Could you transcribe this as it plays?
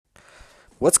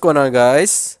What's going on,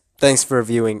 guys? Thanks for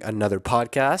viewing another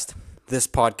podcast. This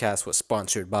podcast was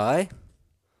sponsored by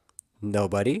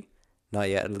nobody, not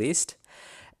yet at least.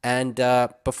 And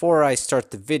before I start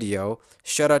the video,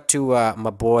 shout out to my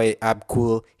boy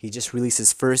Abcool. He just released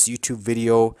his first YouTube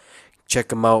video.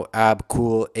 Check him out,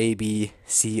 Abcool,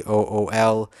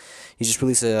 ABCOOL. He just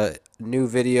released a new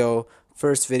video,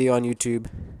 first video on YouTube,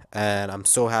 and I'm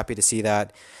so happy to see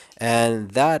that. And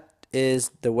that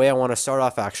is the way I want to start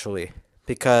off actually,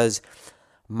 because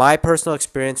my personal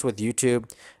experience with YouTube.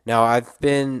 Now, I've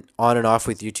been on and off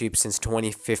with YouTube since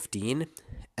 2015,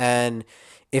 and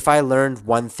if I learned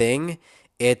one thing,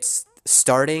 it's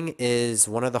starting is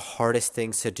one of the hardest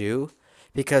things to do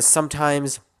because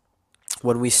sometimes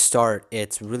when we start,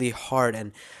 it's really hard,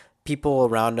 and people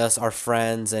around us, our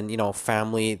friends and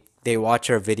family, they watch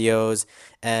our videos,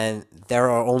 and they're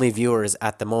our only viewers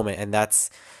at the moment, and that's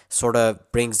sort of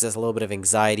brings us a little bit of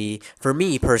anxiety. For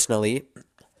me personally,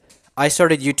 I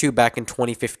started YouTube back in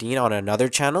 2015 on another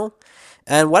channel.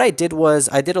 And what I did was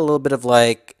I did a little bit of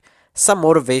like some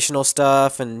motivational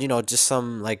stuff and just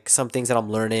some things that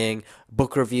I'm learning,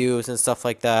 book reviews and stuff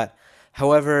like that.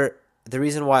 However, the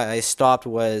reason why I stopped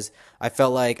was I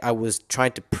felt like I was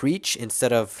trying to preach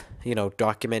instead of,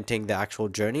 documenting the actual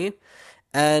journey.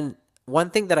 And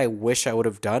one thing that I wish I would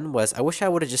have done was I wish I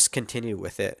would have just continued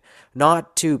with it.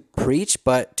 Not to preach,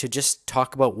 but to just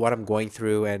talk about what I'm going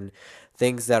through and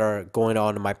things that are going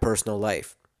on in my personal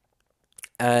life.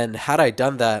 And had I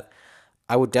done that,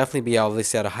 I would definitely be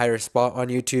obviously at a higher spot on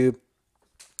YouTube.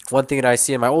 One thing that I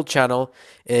see in my old channel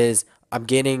is I'm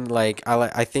gaining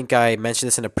I think I mentioned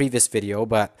this in a previous video,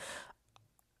 but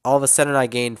all of a sudden I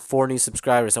gained 4 new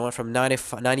subscribers. I went from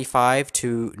 95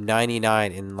 to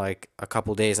 99 in like a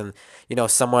couple days. And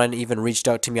someone even reached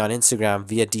out to me on Instagram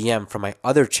via DM from my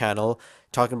other channel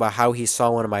talking about how he saw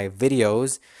one of my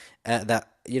videos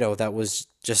that was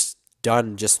just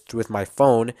done just with my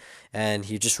phone, and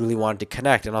he just really wanted to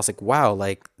connect. And I was like, wow,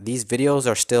 like these videos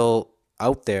are still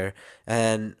out there.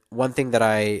 And one thing that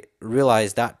I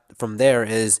realized that from there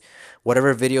is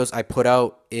whatever videos I put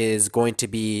out is going to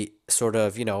be sort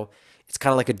of, it's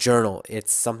kind of like a journal.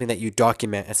 It's something that you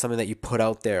document. It's something that you put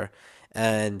out there.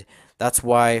 And that's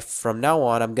why from now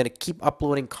on, I'm going to keep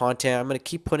uploading content. I'm going to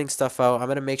keep putting stuff out. I'm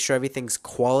going to make sure everything's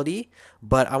quality,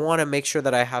 but I want to make sure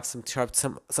that I have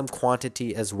some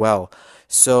quantity as well.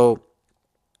 So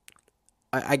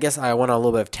I guess I went on a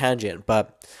little bit of tangent,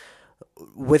 but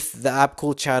with the App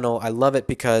Cool channel, I love it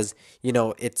because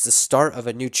it's the start of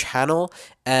a new channel,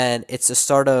 and it's the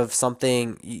start of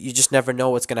something you just never know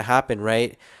what's gonna happen,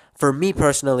 right? For me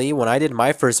personally, when I did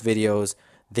my first videos,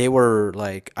 they were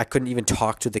like I couldn't even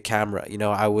talk to the camera.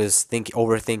 I was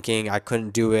overthinking. I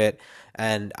couldn't do it,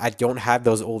 and I don't have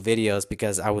those old videos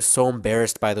because I was so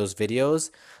embarrassed by those videos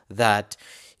that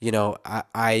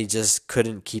I just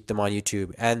couldn't keep them on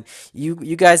YouTube. And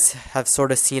you guys have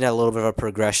sort of seen a little bit of a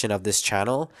progression of this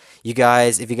channel. If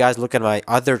you guys look at my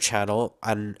other channel,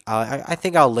 and I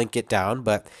think I'll link it down,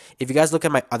 but if you guys look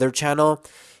at my other channel,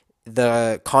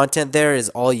 the content there is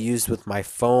all used with my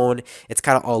phone. It's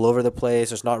kind of all over the place.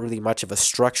 There's not really much of a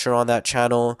structure on that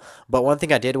channel. But one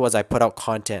thing I did was I put out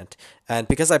content. And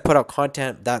because I put out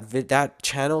content, that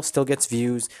channel still gets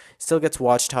views, still gets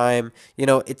watch time.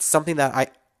 It's something that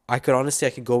I could honestly,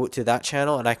 I could go to that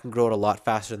channel and I can grow it a lot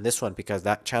faster than this one because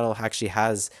that channel actually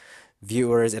has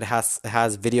viewers. It has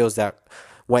videos that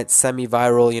went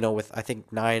semi-viral, with I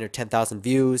think 9 or 10,000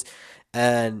 views.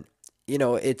 And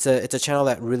it's a channel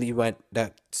that really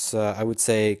that's I would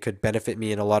say could benefit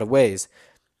me in a lot of ways.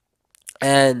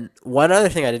 And one other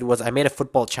thing I did was I made a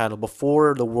football channel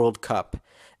before the World Cup.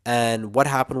 And what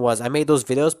happened was I made those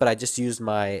videos, but I just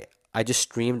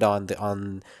streamed on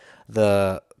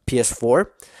the PS4.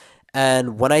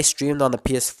 And when I streamed on the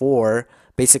PS4,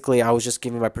 basically I was just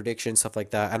giving my predictions, stuff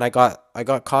like that. And I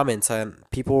got comments, and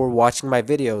people were watching my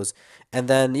videos. And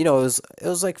then, it was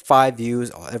like 5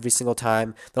 views every single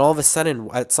time. Then all of a sudden,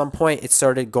 at some point, it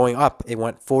started going up. It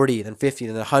went 40, then 50,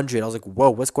 then 100. I was like, whoa,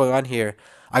 what's going on here?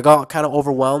 I got kind of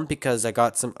overwhelmed because I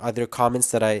got some other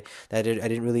comments I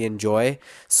didn't really enjoy.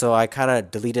 So I kind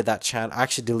of deleted that channel. I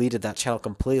actually deleted that channel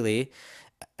completely.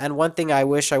 And one thing I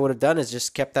wish I would have done is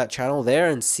just kept that channel there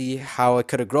and see how it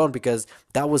could have grown, because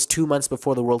that was 2 months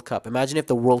before the World Cup. Imagine if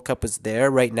the World Cup was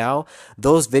there right now,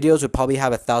 those videos would probably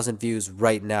have 1,000 views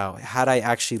right now had I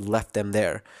actually left them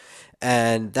there.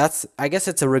 And I guess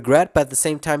it's a regret, but at the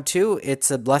same time too, it's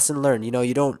a lesson learned. You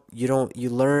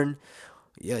learn,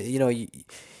 you,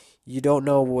 you don't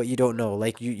know what you don't know.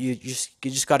 Like you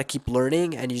just got to keep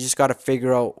learning, and you just got to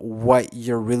figure out what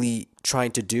you're really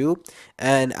trying to do.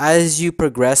 And as you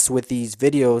progress with these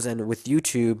videos and with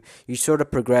YouTube, you sort of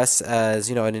progress as,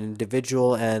 an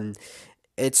individual. And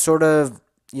it's sort of,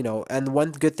 and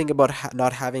one good thing about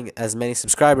not having as many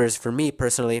subscribers, for me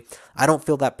personally, I don't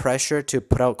feel that pressure to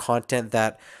put out content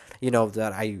that,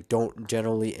 that I don't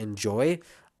generally enjoy.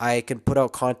 I can put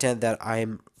out content that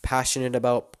I'm passionate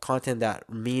about, content that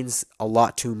means a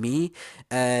lot to me,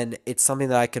 and it's something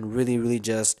that I can really, really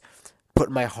just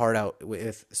put my heart out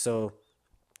with. So,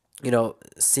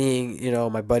 seeing,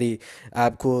 my buddy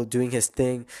Abcool doing his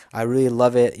thing, I really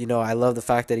love it. I love the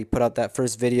fact that he put out that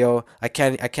first video. I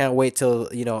can't wait till,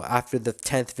 after the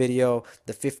 10th video,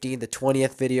 the 15th, the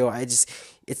 20th video.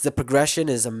 It's the progression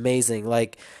is amazing.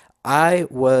 Like, I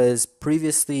was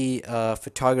previously a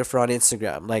photographer on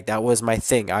Instagram. Like, that was my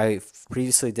thing. I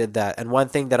previously did that. And one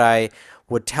thing that I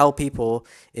would tell people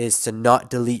is to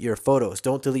not delete your photos.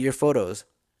 Don't delete your photos.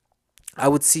 I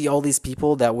would see all these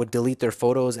people that would delete their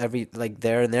photos every, like,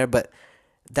 there and there, but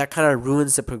that kind of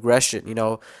ruins the progression.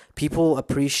 People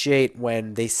appreciate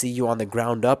when they see you on the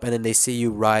ground up, and then they see you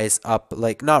rise up,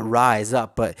 like, not rise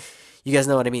up, but you guys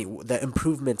know what I mean, the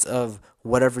improvements of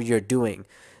whatever you're doing.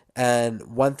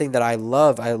 And one thing that I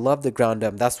love the ground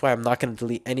up. That's why I'm not going to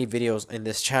delete any videos in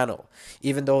this channel.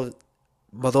 Even though,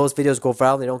 but those videos go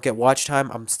viral, they don't get watch time,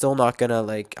 I'm still not gonna,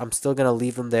 like, I'm still gonna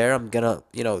leave them there. I'm gonna,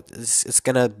 it's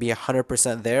gonna be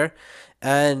 100% there.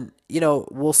 And,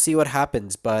 we'll see what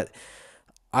happens. But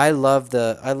I love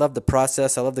the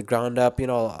process. I love the ground up.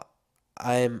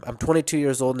 I'm 22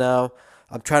 years old now.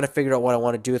 I'm trying to figure out what I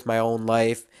want to do with my own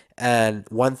life. And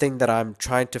one thing that I'm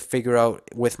trying to figure out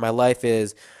with my life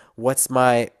is what's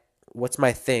my what's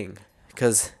my thing?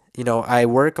 Because, I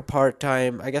work a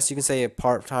part-time, I guess you can say a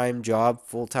part-time job,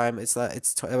 full-time. It's not,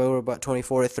 about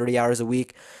 24 to 30 hours a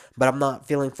week, but I'm not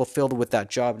feeling fulfilled with that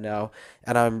job now.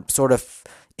 And I'm sort of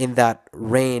in that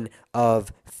reign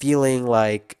of feeling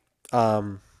like,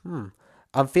 I'm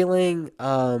feeling,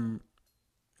 I'm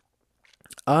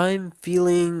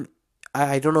feeling,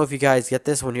 I don't know if you guys get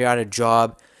this when you're at a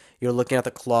job, you're looking at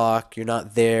the clock, you're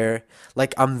not there.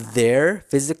 Like, I'm there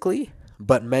physically,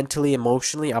 but mentally,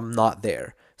 emotionally, I'm not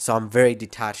there. So I'm very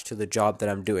detached to the job that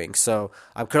I'm doing. So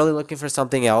I'm currently looking for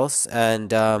something else.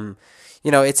 And,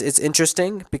 it's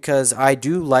interesting because I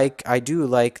do like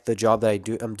the job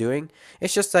that I'm doing.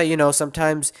 It's just that,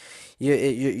 sometimes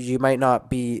you might not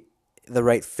be the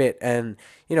right fit. And,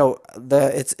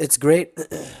 it's great.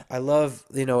 I love,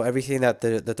 everything that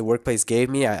the workplace gave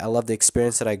me. I love the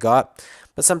experience that I got.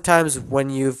 But sometimes when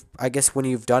you've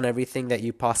done everything that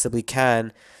you possibly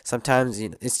can, sometimes,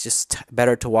 it's just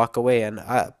better to walk away. And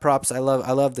props, I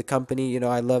love the company.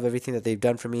 I love everything that they've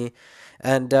done for me.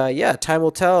 And, yeah, time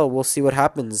will tell. We'll see what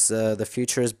happens. The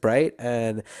future is bright,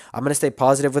 and I'm gonna stay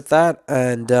positive with that.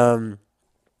 And,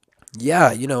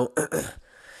 yeah,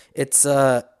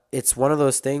 it's one of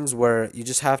those things where you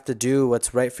just have to do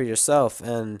what's right for yourself.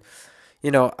 And,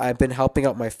 I've been helping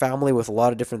out my family with a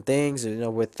lot of different things,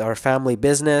 with our family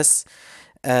business.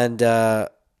 And,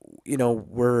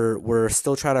 we're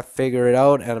still trying to figure it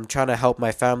out. And I'm trying to help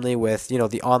my family with,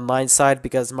 the online side,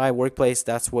 because my workplace,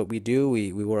 that's what we do.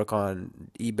 We work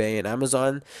on eBay and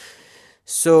Amazon.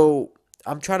 So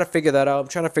I'm trying to figure that out. I'm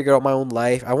trying to figure out my own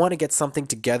life. I want to get something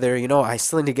together. I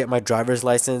still need to get my driver's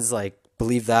license. Like,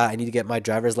 believe that. I need to get my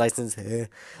driver's license.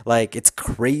 Like, it's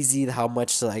crazy how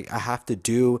much, like, I have to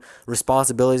do.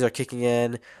 Responsibilities are kicking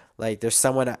in. Like, there's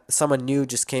someone new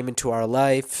just came into our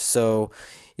life. So,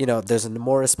 there's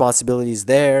more responsibilities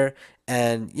there.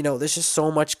 And, there's just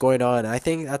so much going on. I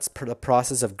think that's the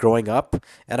process of growing up.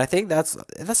 And I think that's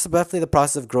definitely the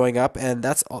process of growing up. And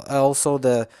that's also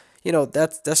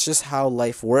that's just how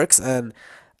life works. And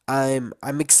I'm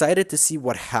excited to see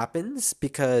what happens,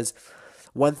 because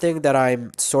one thing that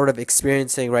I'm sort of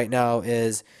experiencing right now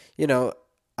is,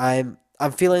 I'm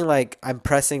feeling like I'm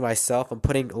pressing myself. I'm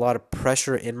putting a lot of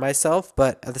pressure in myself,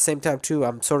 but at the same time too,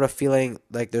 I'm sort of feeling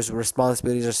like there's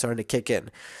responsibilities are starting to kick in.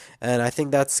 And I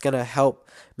think that's gonna help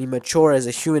me mature as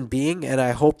a human being. And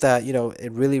I hope that,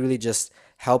 it really, really just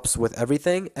helps with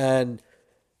everything. And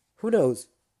who knows?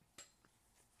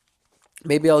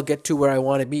 Maybe I'll get to where I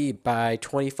want to be by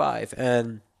 25.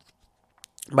 And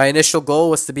my initial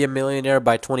goal was to be a millionaire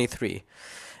by 23.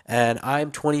 And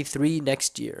I'm 23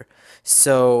 next year.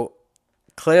 So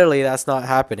clearly that's not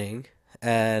happening.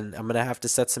 And I'm going to have to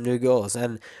set some new goals.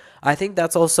 And I think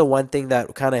that's also one thing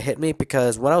that kind of hit me,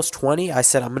 because when I was 20, I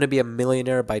said I'm going to be a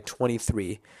millionaire by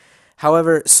 23.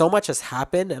 However, so much has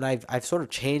happened, and I've sort of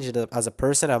changed as a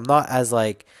person. I'm not as,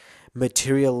 like,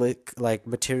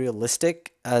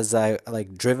 materialistic as I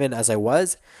like driven as I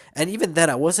was. And even then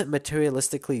I wasn't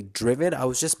materialistically driven. I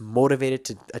was just motivated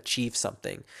to achieve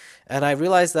something. And I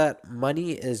realized that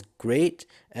money is great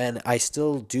and I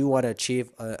still do want to achieve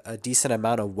a decent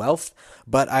amount of wealth,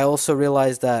 but I also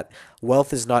realized that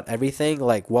wealth is not everything.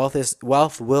 Like wealth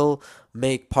will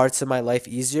make parts of my life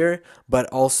easier, but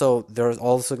also there's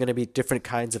also going to be different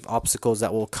kinds of obstacles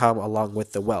that will come along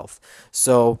with the wealth.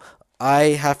 So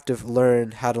I have to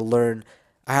learn how to learn.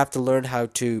 I have to learn how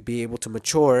to be able to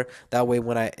mature. That way,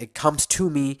 when it comes to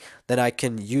me, then I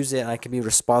can use it and I can be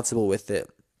responsible with it.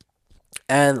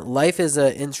 And life is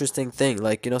an interesting thing.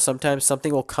 Like, sometimes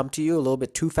something will come to you a little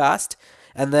bit too fast,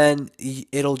 and then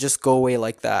it'll just go away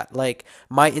like that. Like,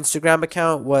 my Instagram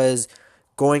account was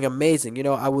going amazing.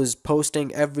 I was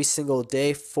posting every single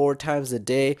day, 4 times a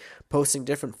day, posting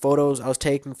different photos. I was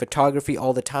taking photography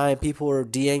all the time. People were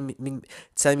DMing me,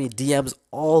 sending me DMs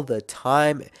all the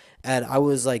time. And I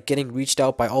was like getting reached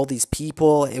out by all these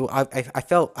people. I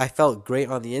felt great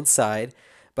on the inside,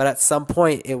 but at some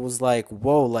point, it was like,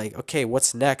 whoa, like, okay,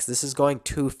 what's next? This is going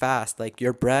too fast. Like,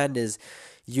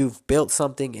 you've built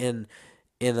something in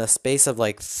a space of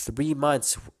like 3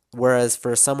 months, whereas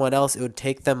for someone else, it would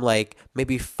take them like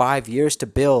maybe 5 years to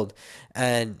build.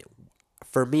 And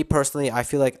for me personally, I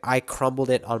feel like I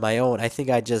crumbled it on my own. I think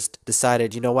I just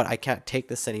decided, you know what, I can't take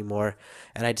this anymore,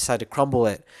 and I decided to crumble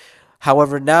it.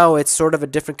 However, now it's sort of a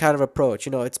different kind of approach.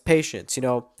 It's patience.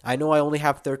 I know I only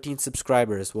have 13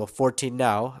 subscribers, well, 14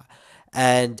 now,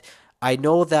 and I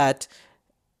know that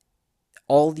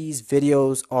all these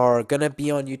videos are gonna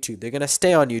be on YouTube. They're gonna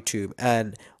stay on YouTube,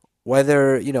 and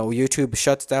whether YouTube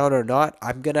shuts down or not,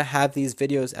 I'm gonna have these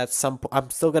videos at some point. I'm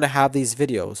still gonna have these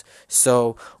videos.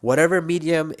 So whatever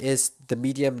medium is the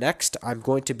medium next, I'm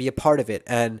going to be a part of it,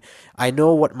 and I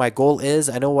know what my goal is.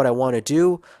 I know what I want to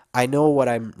do. I know what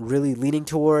I'm really leaning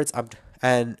towards.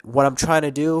 And what I'm trying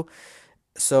to do,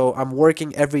 so I'm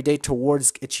working every day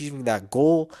towards achieving that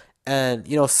goal. And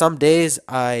some days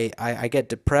I get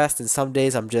depressed, and some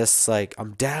days I'm just like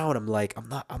I'm down. I'm like I'm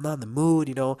not in the mood.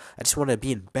 I just want to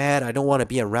be in bed. I don't want to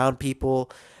be around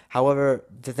people. However,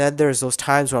 then there's those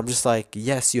times where I'm just like,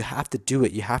 yes, you have to do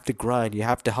it. You have to grind. You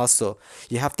have to hustle.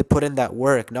 You have to put in that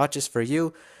work, not just for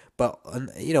you, but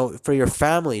for your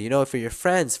family. For your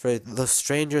friends, for the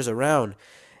strangers around.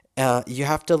 You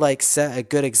have to like set a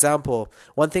good example.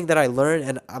 One thing that I learned,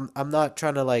 and I'm not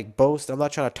trying to like boast, I'm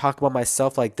not trying to talk about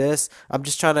myself like this. I'm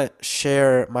just trying to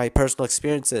share my personal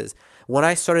experiences. When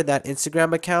I started that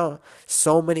Instagram account,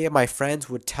 so many of my friends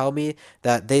would tell me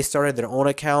that they started their own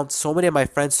accounts. So many of my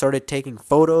friends started taking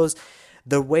photos.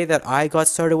 The way that I got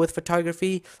started with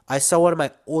photography, I saw one of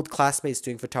my old classmates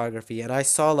doing photography, and I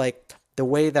saw like the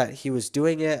way that he was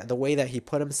doing it, the way that he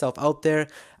put himself out there.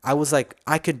 I was like,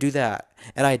 I could do that.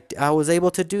 And I was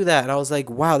able to do that. And I was like,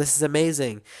 wow, this is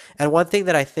amazing. And one thing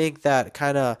that I think that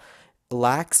kind of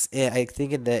lacks, I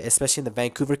think especially in the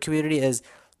Vancouver community, is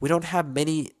we don't have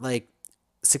many like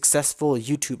successful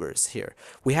YouTubers here.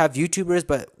 We have YouTubers,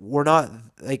 but we're not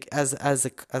like as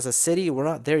a city, we're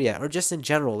not there yet, or just in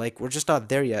general, like we're just not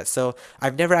there yet. So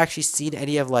I've never actually seen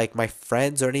any of like my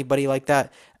friends or anybody like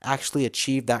that actually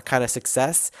achieve that kind of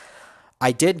success.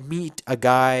 I did meet a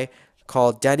guy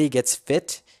called Danny Gets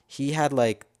Fit. He had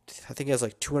like I think he has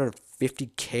like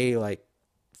 250K like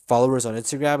followers on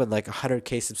Instagram and like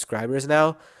 100K subscribers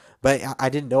now. But I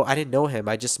didn't know him.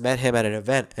 I just met him at an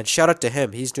event. And shout out to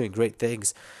him. He's doing great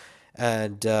things.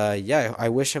 And yeah, I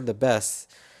wish him the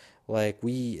best. Like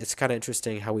it's kind of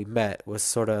interesting how we met. Was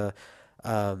sort of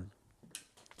um,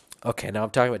 okay. Now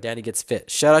I'm talking about Danny Gets Fit.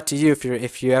 Shout out to you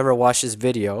if you ever watch this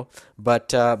video. But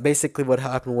basically, what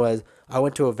happened was I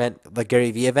went to an event, the Gary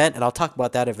V event, and I'll talk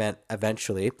about that event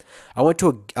eventually. I went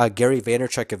to a Gary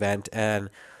Vaynerchuk event,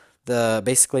 and the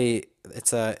basically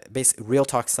it's a basic Real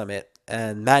Talk Summit,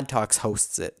 and Mad Talks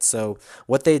hosts it. So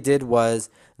what they did was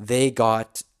they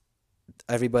got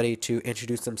everybody to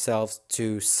introduce themselves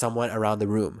to someone around the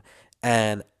room.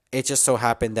 And it just so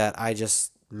happened that I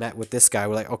just met with this guy.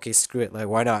 We're like, okay, screw it. Like,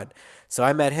 why not? So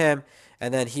I met him,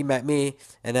 and then he met me,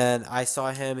 and then I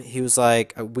saw him. He was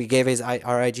like, we gave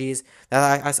our IGs.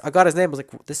 And I got his name. I was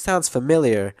like, this sounds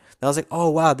familiar. And I was like, oh,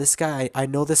 wow, this guy, I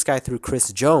know this guy through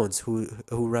Chris Jones, who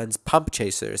runs Pump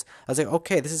Chasers. I was like,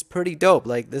 okay, this is pretty dope.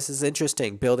 Like, this is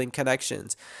interesting, building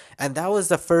connections. And I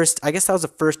guess that was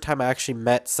the first time I actually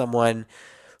met someone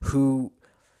who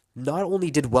not only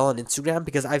did well on Instagram,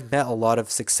 because I've met a lot of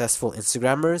successful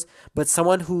Instagrammers, but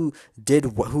someone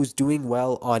who's doing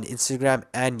well on Instagram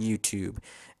and YouTube.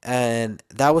 And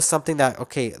that was something that,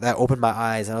 okay, that opened my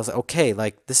eyes, and I was like, okay,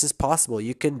 like this is possible.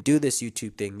 You can do this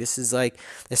YouTube thing. This is like,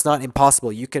 it's not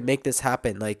impossible. You can make this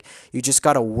happen. Like, you just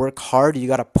got to work hard, you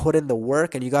got to put in the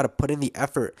work, and you got to put in the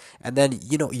effort, and then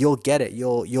you'll get it.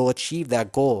 You'll achieve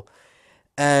that goal.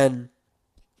 And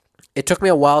it took me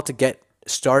a while to get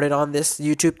started on this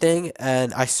YouTube thing,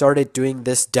 and I started doing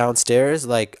this downstairs.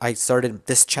 Like, I started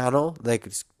this channel, like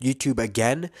YouTube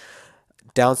again,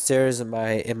 downstairs in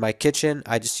my kitchen.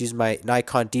 I just use my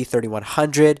Nikon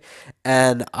D3100,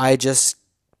 and I just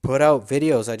put out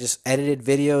videos. I just edited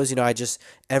videos. I just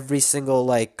every single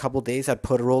like couple days I'd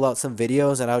roll out some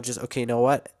videos, and I would just, okay, you know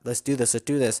what? Let's do this. Let's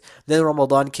do this. Then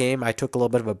Ramadan came. I took a little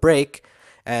bit of a break.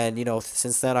 And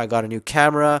since then I got a new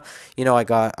camera. I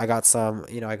got some,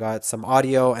 I got some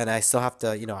audio, and I still have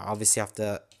to, obviously have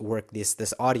to work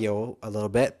this audio a little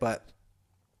bit, but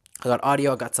I got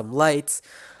audio, I got some lights.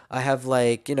 I have,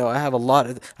 like, I have a lot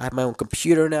of, I have my own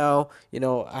computer now.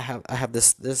 I have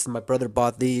this my brother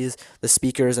bought these, the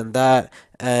speakers and that.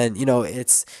 And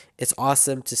it's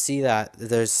awesome to see that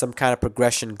there's some kind of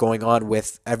progression going on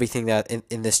with everything that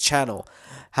in this channel.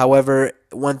 However,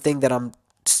 one thing that I'm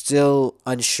still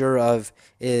unsure of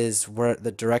is where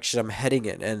the direction I'm heading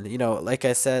in. And like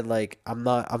I said, like, I'm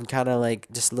kind of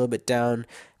like just a little bit down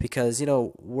because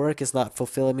work is not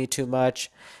fulfilling me too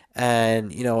much.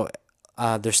 And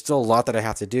there's still a lot that I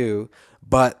have to do,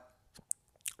 but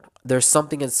there's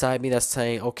something inside me that's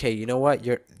saying, okay, you know what,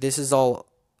 this is all,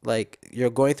 like, you're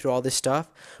going through all this stuff,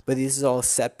 but these are all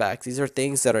setbacks. These are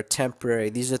things that are temporary.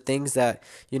 These are things that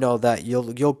that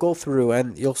you'll go through,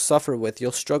 and you'll suffer with,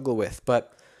 you'll struggle with,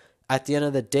 but at the end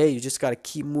of the day, you just got to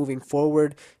keep moving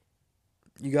forward.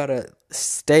 You gotta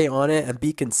stay on it and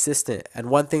be consistent. And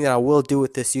one thing that I will do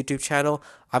with this YouTube channel,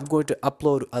 I'm going to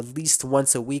upload at least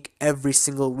once a week, every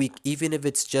single week, even if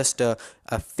it's just a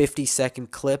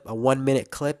 50-second clip, a 1-minute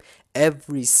clip.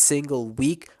 Every single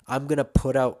week, I'm gonna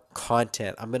put out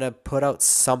content. I'm gonna put out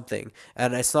something,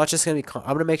 and it's not just gonna be.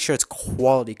 I'm gonna make sure it's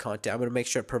quality content. I'm gonna make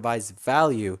sure it provides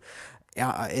value.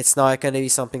 It's not going to be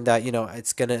something that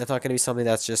it's not going to be something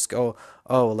that's just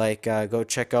like, go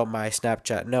check out my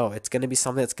Snapchat. No, it's going to be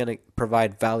something that's going to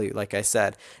provide value, like I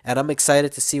said. And I'm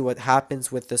excited to see what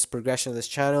happens with this progression of this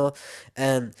channel,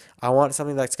 and I want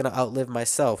something that's going to outlive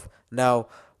myself. Now,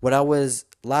 when I was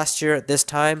last year at this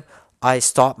time, I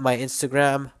stopped my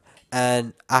Instagram,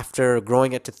 and after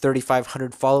growing it to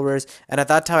 3,500 followers, and at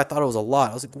that time I thought it was a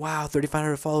lot. I was like, wow,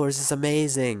 3,500 followers is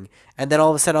amazing. And then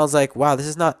all of a sudden I was like, wow, this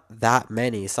is not that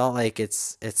many. It's not like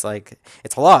it's like,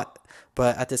 it's a lot,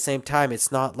 but at the same time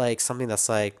it's not like something that's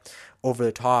like over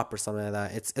the top or something like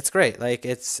that. It's great. Like,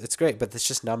 it's great, but it's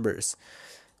just numbers.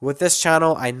 With this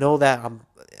channel, I know that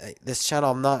this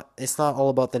channel, it's not all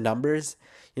about the numbers.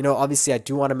 Obviously I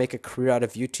do want to make a career out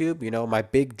of YouTube. My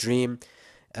big dream,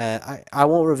 I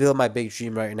won't reveal my big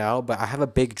dream right now, but I have a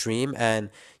big dream, and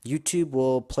YouTube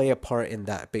will play a part in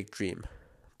that big dream.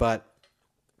 But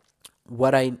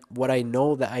what I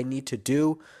know that I need to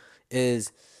do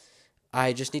is,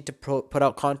 I just need to put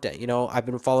out content. I've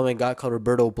been following a guy called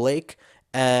Roberto Blake,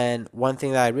 and one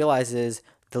thing that I realize is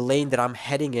the lane that I'm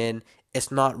heading in,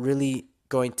 it's not really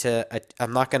going to,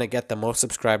 I'm not going to get the most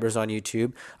subscribers on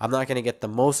YouTube. I'm not going to get the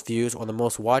most views or the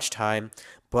most watch time,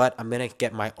 but I'm going to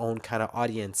get my own kind of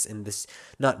audience in this.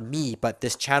 Not me, but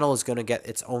this channel is going to get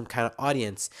its own kind of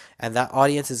audience, and that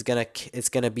audience is going to, it's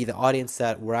going to be the audience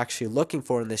that we're actually looking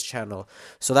for in this channel.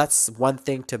 So that's one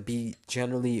thing to be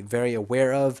generally very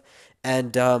aware of.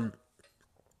 And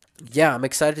yeah, I'm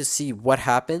excited to see what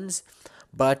happens.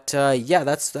 But yeah,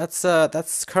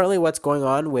 that's currently what's going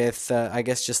on with, I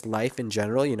guess, just life in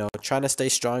general. Trying to stay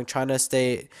strong, trying to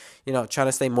stay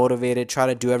motivated, trying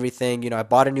to do everything. I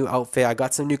bought a new outfit, I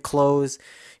got some new clothes.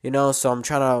 So I'm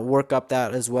trying to work up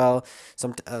that as well.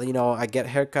 I get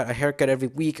a haircut every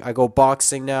week. I go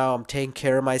boxing now. I'm taking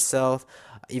care of myself,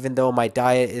 even though my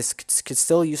diet could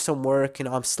still use some work.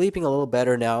 I'm sleeping a little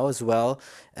better now as well.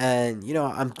 And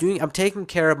I'm taking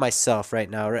care of myself right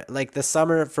now, right? Like, the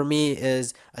summer for me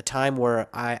is a time where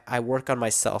I work on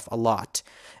myself a lot,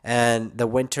 and the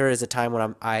winter is a time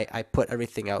when I put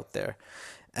everything out there.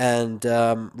 And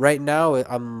right now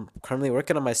I'm currently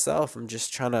working on myself. I'm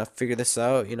just trying to figure this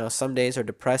out. Some days are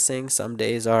depressing, some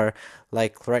days are,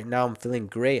 like, right now I'm feeling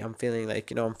great. I'm feeling like,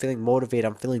 I'm feeling motivated,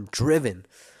 I'm feeling driven.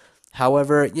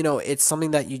 However, it's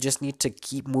something that you just need to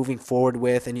keep moving forward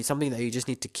with, and it's something that you just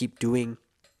need to keep doing.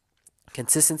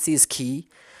 Consistency is key.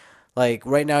 Like,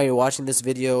 right now you're watching this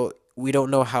video, we don't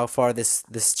know how far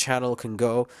this channel can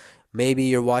go. Maybe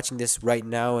you're watching this right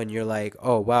now and you're like,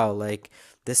 oh wow, like,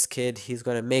 this kid, he's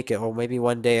gonna make it. Or maybe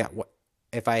one day,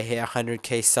 if I hit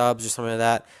 100K subs or something like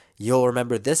that, you'll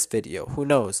remember this video. Who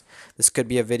knows? This could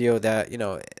be a video that,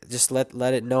 just let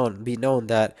it be known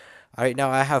that right now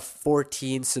I have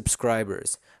 14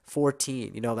 subscribers.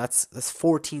 14, that's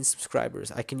 14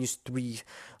 subscribers. I can use three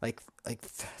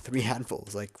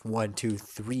handfuls, like one, two,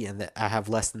 three, and I have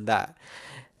less than that.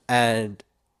 And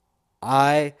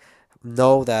I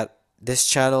know that this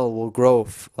channel will grow,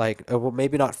 well,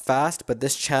 maybe not fast, but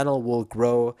this channel will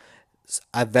grow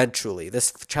eventually.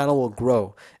 This channel will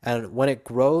grow, and when it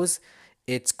grows,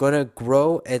 it's gonna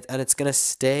grow, and it's gonna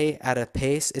stay at a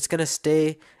pace. It's gonna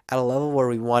stay at a level where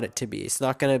we want it to be. It's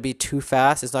not gonna be too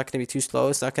fast. It's not gonna be too slow.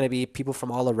 It's not gonna be people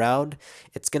from all around.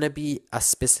 It's gonna be a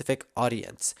specific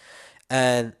audience,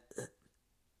 and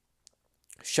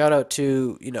shout out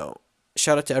to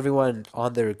shout out to everyone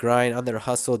on their grind, on their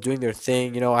hustle, doing their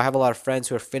thing. I have a lot of friends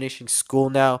who are finishing school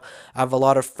now. I have a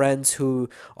lot of friends who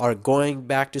are going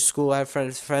back to school. I have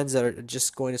friends that are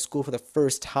just going to school for the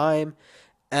first time,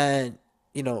 and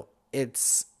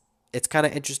it's kind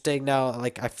of interesting now.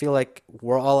 Like, I feel like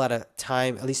we're all at a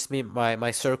time, at least me,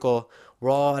 my circle, we're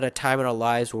all at a time in our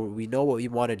lives where we know what we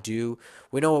want to do,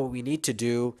 we know what we need to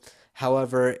do.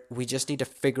 However, we just need to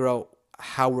figure out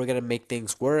how we're going to make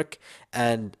things work,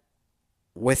 and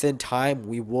within time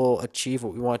we will achieve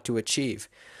what we want to achieve.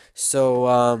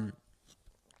 So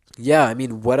yeah, I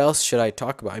mean, what else should I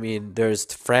talk about? I mean, there's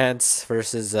France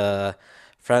versus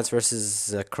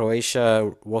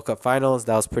Croatia World Cup finals.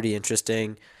 That was pretty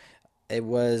interesting. It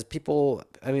was people.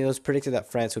 I mean, it was predicted that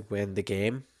France would win the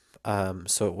game.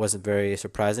 So it wasn't very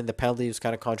surprising. The penalty was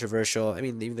kind of controversial. I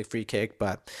mean, even the free kick,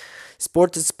 but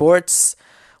sports is sports.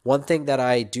 One thing that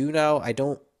I do now, I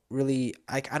don't really,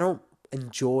 I don't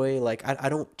enjoy, like, I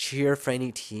don't cheer for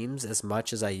any teams as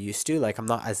much as I used to. Like, I'm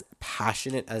not as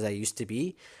passionate as I used to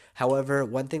be. However,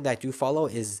 one thing that I do follow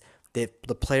is the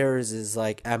players is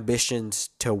like ambitions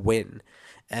to win.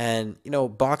 And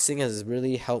boxing has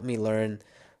really helped me learn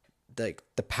like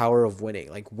the power of winning,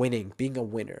 like winning, being a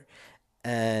winner.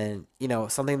 And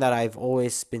something that I've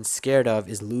always been scared of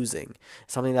is losing.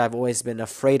 Something that I've always been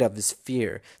afraid of is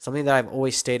fear. Something that I've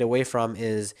always stayed away from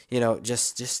is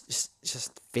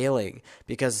just failing,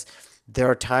 because there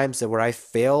are times that where I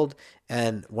failed,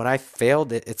 and when I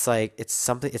failed, it's like it's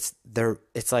something, it's there,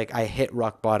 it's like I hit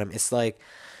rock bottom. It's like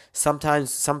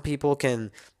sometimes some people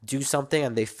can do something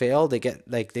and they fail, they get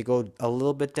like they go a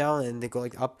little bit down and they go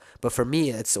like up, but for me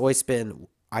it's always been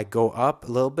I go up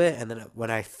a little bit, and then when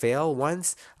I fail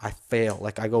once, I fail,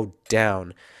 like I go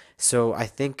down. So I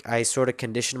think I sort of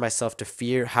conditioned myself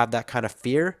to have that kind of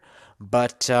fear.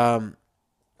 But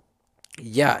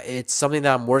yeah, it's something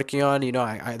that I'm working on.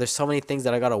 There's so many things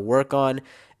that I got to work on,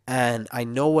 and I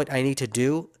know what I need to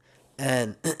do.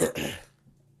 And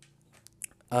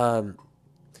um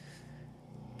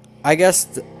I guess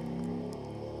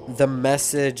the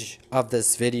message of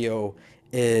this video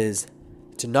is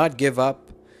to not give up,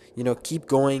 keep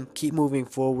going, keep moving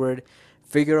forward,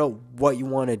 figure out what you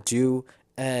want to do,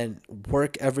 and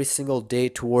work every single day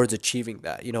towards achieving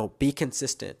that. Be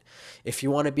consistent. If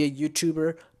you want to be a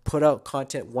YouTuber, put out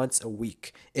content once a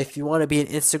week. If you want to be an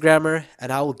Instagrammer,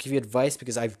 and I will give you advice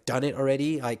because I've done it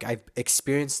already, like I've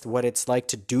experienced what it's like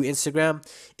to do Instagram.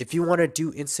 If you want to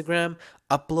do Instagram,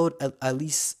 upload at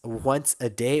least once a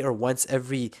day or once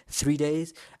every 3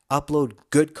 days. Upload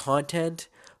good content,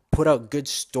 put out good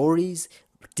stories,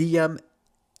 DM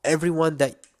everyone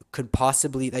that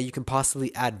you can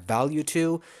possibly add value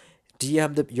to.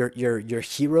 DM your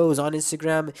heroes on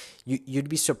Instagram. You'd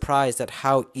be surprised at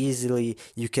how easily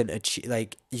you can achieve,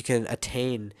 like you can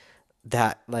attain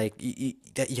that, like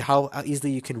how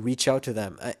easily you can reach out to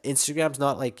them. Instagram's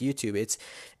not like YouTube.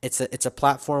 It's a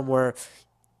platform where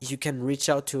you can reach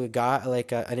out to a guy,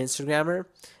 like an Instagrammer,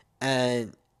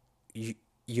 and you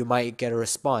you might get a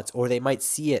response, or they might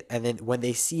see it, and then when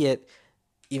they see it,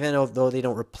 even though they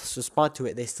don't respond to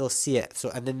it, they still see it. So,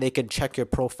 and then they can check your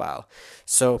profile.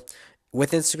 So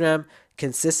with Instagram,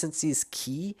 consistency is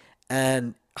key,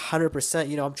 and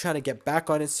 100%, I'm trying to get back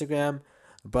on Instagram,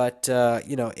 but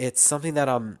it's something that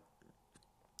I'm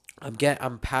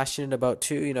passionate about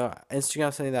too. Instagram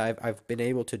is something that I've been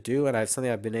able to do, and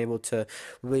I've been able to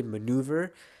really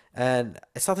maneuver. And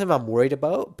it's something I'm worried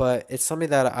about, but it's something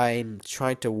that I'm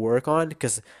trying to work on,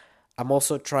 because I'm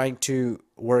also trying to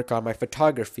work on my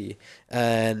photography.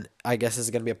 And I guess this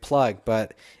is going to be a plug,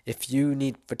 but if you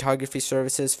need photography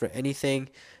services for anything,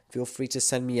 feel free to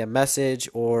send me a message,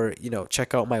 or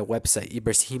check out my website,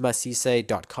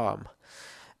 ibrahimacisse.com.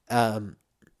 Um,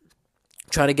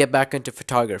 Trying to get back into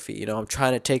photography. I'm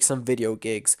trying to take some video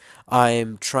gigs.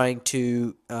 I'm trying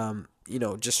to,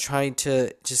 just trying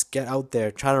to just get out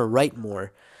there, trying to write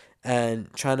more,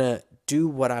 and trying to do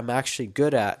what I'm actually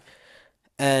good at.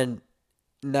 And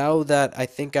now that I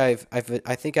think I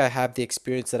have the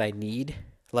experience that I need.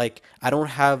 Like I don't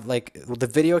have like the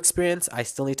video experience I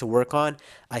still need to work on.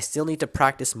 I still need to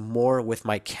practice more with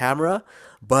my camera,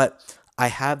 but I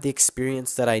have the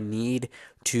experience that I need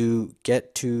to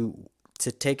get to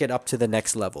take it up to the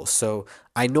next level. So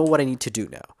I know what I need to do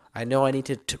now. I know I need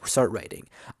to start writing.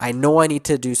 I know I need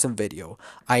to do some video.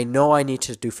 I know I need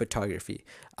to do photography.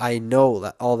 I know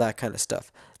that all that kind of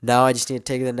stuff. Now I just need to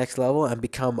take it to the next level and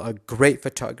become a great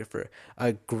photographer,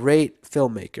 a great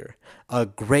filmmaker, a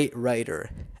great writer.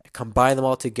 Combine them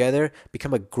all together,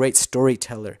 become a great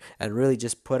storyteller, and really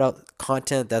just put out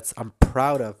content that's I'm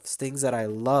proud of, things that I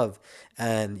love,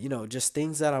 and just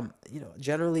things that I'm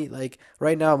generally like.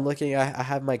 Right now, I'm looking. I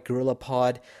have my Gorilla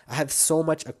Pod. I have so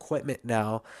much equipment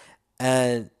now,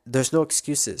 and there's no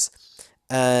excuses.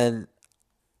 And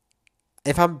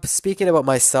if I'm speaking about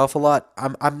myself a lot,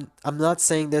 I'm not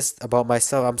saying this about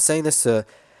myself. I'm saying this to,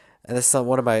 and this is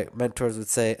one of my mentors would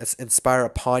say, it's inspire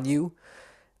upon you.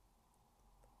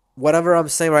 Whatever I'm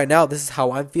saying right now, this is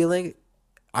how I'm feeling.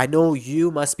 I know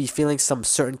you must be feeling some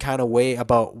certain kind of way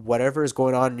about whatever is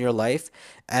going on in your life.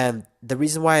 And the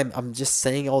reason why I'm just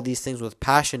saying all these things with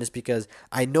passion is because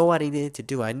I know what I need to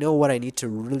do. I know what I need to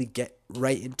really get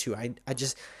right into. I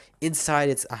just,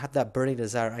 inside, I have that burning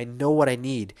desire. I know what I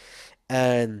need.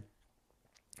 And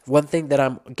one thing that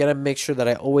I'm gonna make sure that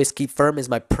I always keep firm is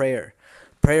my prayer.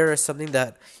 Prayer is something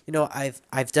that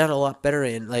I've done a lot better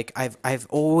in. Like I've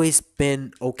always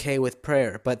been okay with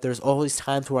prayer, but there's always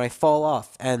times where I fall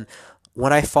off, and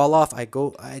when I fall off,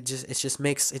 it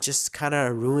just kind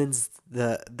of ruins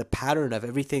the pattern of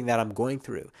everything that I'm going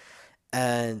through.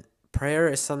 And prayer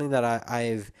is something that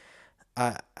I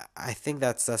I think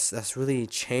that's really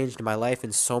changed my life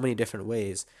in so many different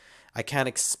ways. I can't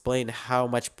explain how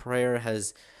much prayer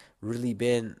has really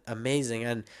been amazing.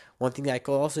 And one thing that I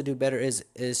could also do better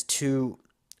is to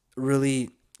really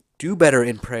do better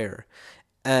in prayer.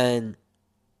 And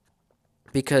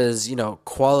because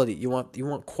quality, you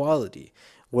want quality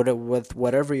with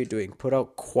whatever you're doing, put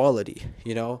out quality.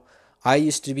 I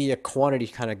used to be a quantity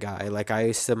kind of guy. Like I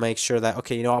used to make sure that,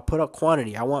 okay, I'll put out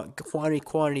quantity. I want quantity,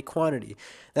 quantity, quantity.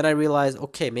 Then I realized,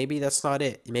 okay, maybe that's not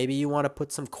it. Maybe you want to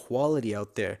put some quality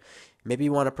out there. Maybe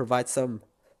you want to provide some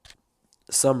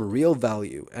real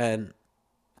value. And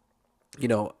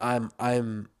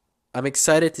I'm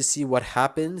excited to see what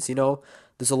happens.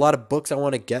 There's a lot of books I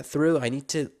want to get through. I need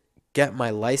to get my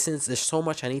license. There's so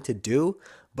much I need to do.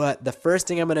 But the first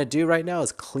thing I'm gonna do right now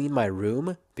is clean my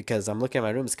room, because I'm looking at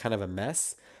my room, it's kind of a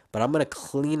mess. But I'm gonna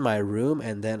clean my room,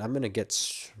 and then I'm gonna get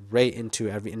straight into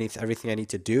everything I need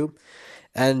to do.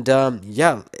 And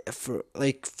yeah,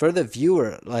 for the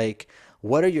viewer, like,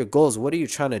 what are your goals? What are you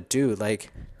trying to do?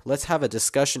 Like, let's have a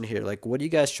discussion here. Like, what are you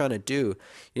guys trying to do?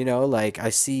 Like I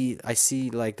see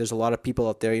like there's a lot of people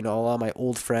out there, a lot of my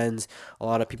old friends, a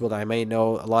lot of people that I may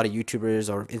know, a lot of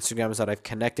YouTubers or Instagrams that I've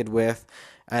connected with,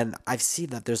 and I've seen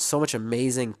that there's so much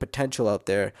amazing potential out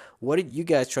there. What are you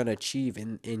guys trying to achieve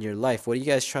in your life? What are you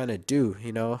guys trying to do?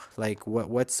 Like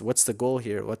what's the goal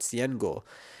here? What's the end goal?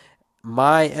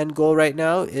 My end goal right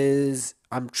now is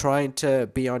I'm trying to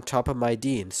be on top of my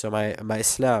deen, so my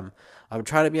Islam. I'm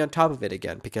trying to be on top of it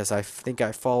again, because I think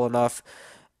I've fallen off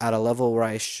at a level where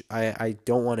I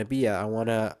don't want to be at. I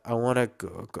wanna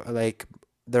go, like,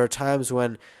 there are times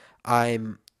when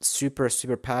I'm super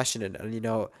super passionate,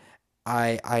 and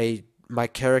I my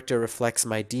character reflects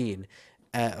my deen,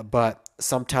 but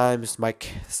sometimes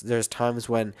there's times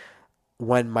when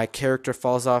my character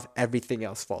falls off, everything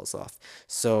else falls off.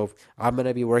 So I'm going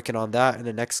to be working on that in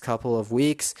the next couple of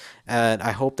weeks. And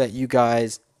I hope that you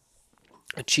guys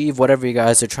achieve whatever you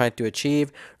guys are trying to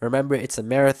achieve. Remember, it's a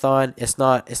marathon. It's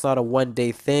not a 1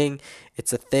 day thing.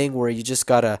 It's a thing where you just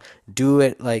gotta do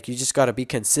it. Like, you just gotta be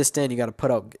consistent. You gotta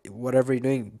put out whatever you're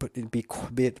doing,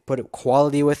 put it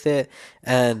quality with it,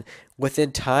 and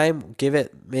within time, give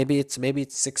it. Maybe it's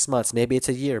 6 months. Maybe it's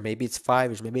a year. Maybe it's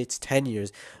 5 years. Maybe it's 10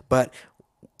 years. But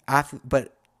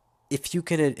but if you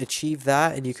can achieve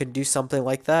that and you can do something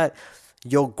like that,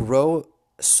 you'll grow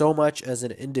so much as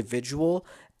an individual,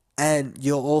 and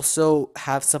you'll also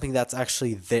have something that's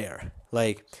actually there.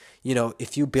 Like,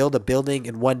 if you build a building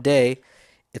in 1 day,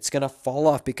 it's gonna fall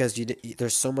off because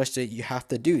there's so much that you have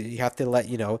to do. You have to let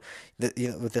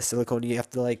with the silicone, you have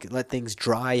to like let things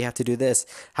dry. You have to do this.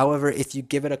 However, if you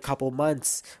give it a couple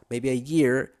months, maybe a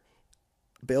year,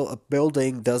 build a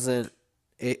building doesn't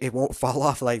it won't fall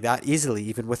off like that easily.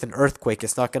 Even with an earthquake,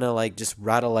 it's not gonna like just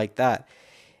rattle like that.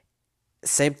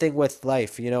 Same thing with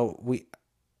life. We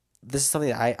this is something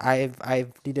that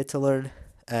I've needed to learn,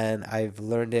 and I've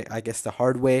learned it, I guess, the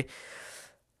hard way.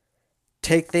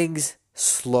 Take things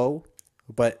slow,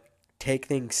 but take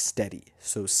things steady.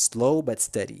 So slow but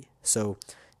steady. So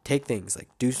take things like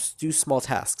do small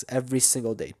tasks every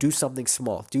single day. Do something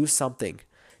small. Do something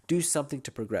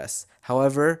to progress.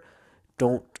 However,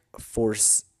 don't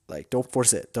don't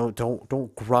force it.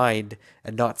 Don't grind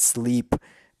and not sleep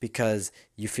because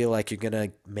you feel like you're going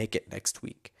to make it next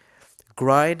week.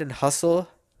 Grind and hustle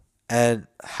and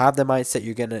have the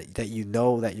mindset that you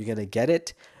know that you're going to get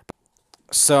it.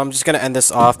 So I'm just gonna end this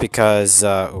off because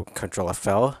Control F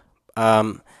fell.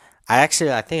 Um, I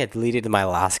think I deleted my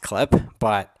last clip,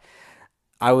 but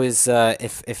I was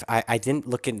if I didn't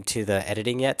look into the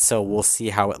editing yet, so we'll see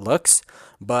how it looks.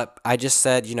 But I just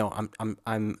said,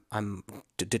 I'm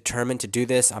determined to do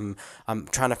this. I'm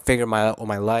trying to figure my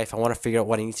life. I want to figure out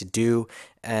what I need to do,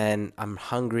 and I'm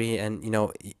hungry. And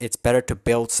it's better to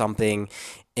build something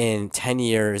in 10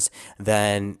 years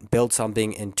than build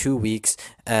something in 2 weeks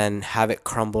and have it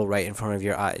crumble right in front of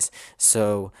your eyes.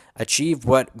 So achieve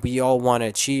what we all want to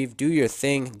achieve. Do your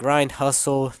thing, grind,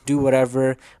 hustle, do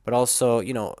whatever, but also,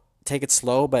 take it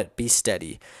slow but be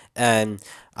steady. And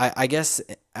I guess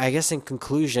in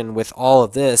conclusion with all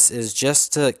of this is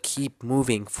just to keep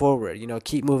moving forward.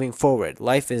 Keep moving forward.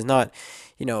 Life is not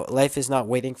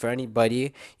waiting for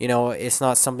anybody. It's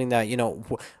not something that,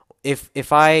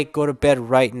 if I go to bed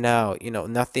right now,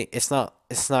 nothing. It's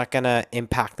not gonna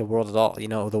impact the world at all.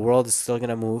 The world is still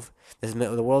gonna move.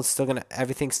 The world's still gonna.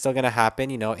 Everything's still gonna happen.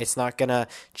 It's not gonna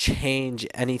change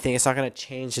anything. It's not gonna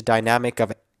change the dynamic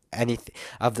of anything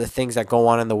of the things that go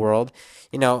on in the world.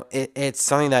 It's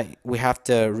something that we have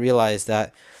to realize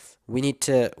that we need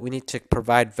to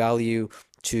provide value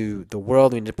to the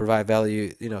world. We need to provide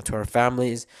value, to our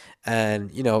families, and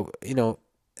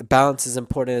balance is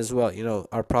important as well.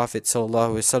 Our Prophet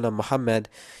Sallallahu Alaihi Wasallam Muhammad,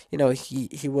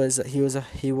 he was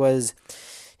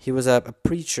a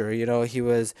preacher.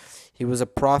 He was a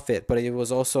prophet, but he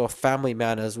was also a family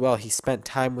man as well. He spent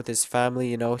time with his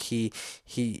family.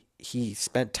 He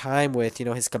spent time with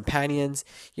his companions.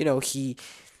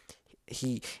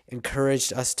 He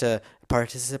encouraged us to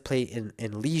participate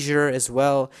in leisure as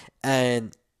well,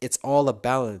 and it's all a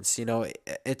balance.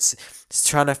 It's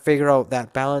trying to figure out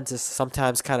that balance is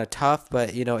sometimes kind of tough,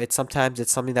 but it's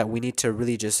something that we need to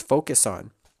really just focus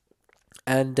on.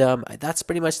 And that's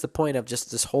pretty much the point of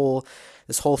just this whole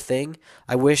thing.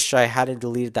 I wish I hadn't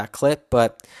deleted that clip,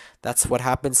 but that's what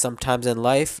happens sometimes in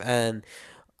life. And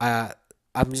uh,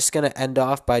 I'm just gonna end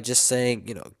off by just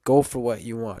saying, go for what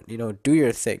you want. Do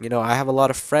your thing. I have a lot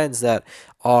of friends that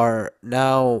are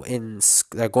now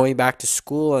they're going back to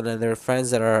school, and then there are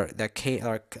friends that came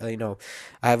are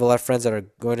I have a lot of friends that are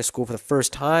going to school for the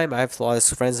first time. I have a lot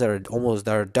of friends that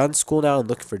are done school now and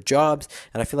looking for jobs,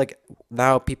 and I feel like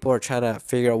now people are trying to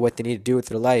figure out what they need to do with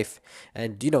their life,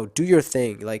 and do your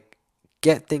thing, like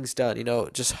get things done.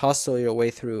 Just hustle your way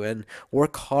through and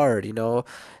work hard.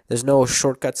 There's no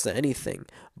shortcuts to anything,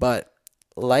 but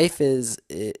life is,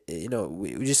 we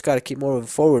just got to keep moving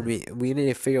forward. We need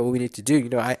to figure out what we need to do.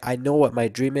 I know what my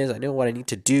dream is. I know what I need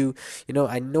to do.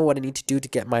 I know what I need to do to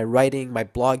get my writing, my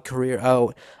blog career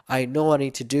out. I know what I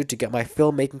need to do to get my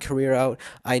filmmaking career out.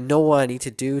 I know what I need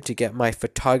to do to get my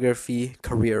photography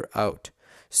career out.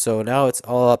 So now it's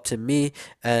all up to me,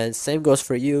 and same goes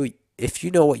for you. If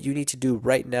you know what you need to do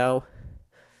right now,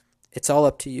 it's all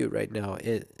up to you right now.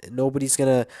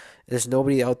 There's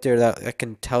nobody out there that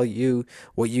can tell you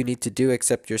what you need to do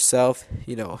except yourself.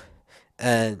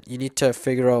 And you need to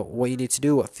figure out what you need to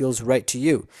do, what feels right to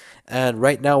you. And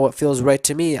right now, what feels right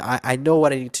to me, I know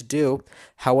what I need to do.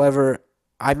 However,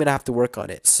 I'm going to have to work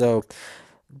on it. So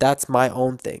that's my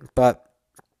own thing. But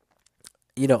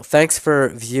thanks for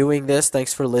viewing this.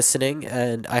 Thanks for listening.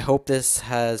 And I hope this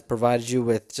has provided you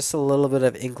with just a little bit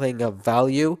of inkling of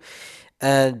value.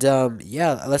 And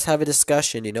yeah, let's have a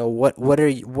discussion.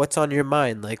 What's on your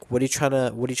mind? Like, what are you trying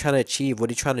to achieve? What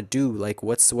are you trying to do? Like,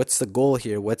 what's the goal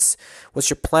here? What's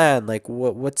your plan? Like,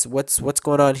 what's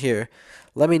going on here?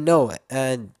 Let me know.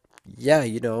 And yeah,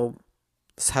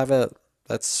 let's have a.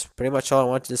 That's pretty much all I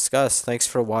want to discuss. Thanks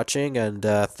for watching, and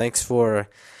thanks for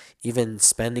even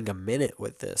spending a minute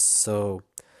with this. So,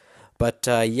 but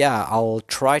yeah, I'll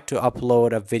try to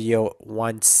upload a video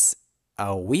once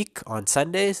a week on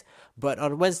Sundays, but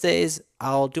on Wednesdays,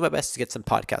 I'll do my best to get some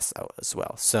podcasts out as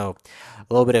well. So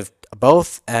a little bit of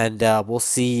both, and we'll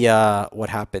see what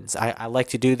happens. I like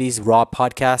to do these raw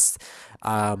podcasts.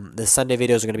 The Sunday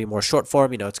videos are going to be more short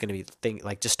form. It's going to be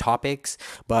like just topics,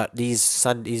 but these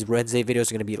Wednesday videos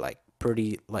are going to be like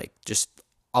pretty like just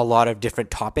a lot of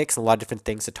different topics, a lot of different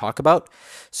things to talk about.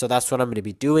 So that's what I'm going to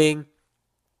be doing.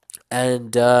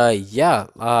 And yeah,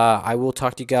 I will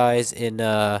talk to you guys in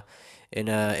a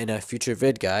future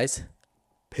vid, guys.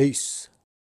 Peace.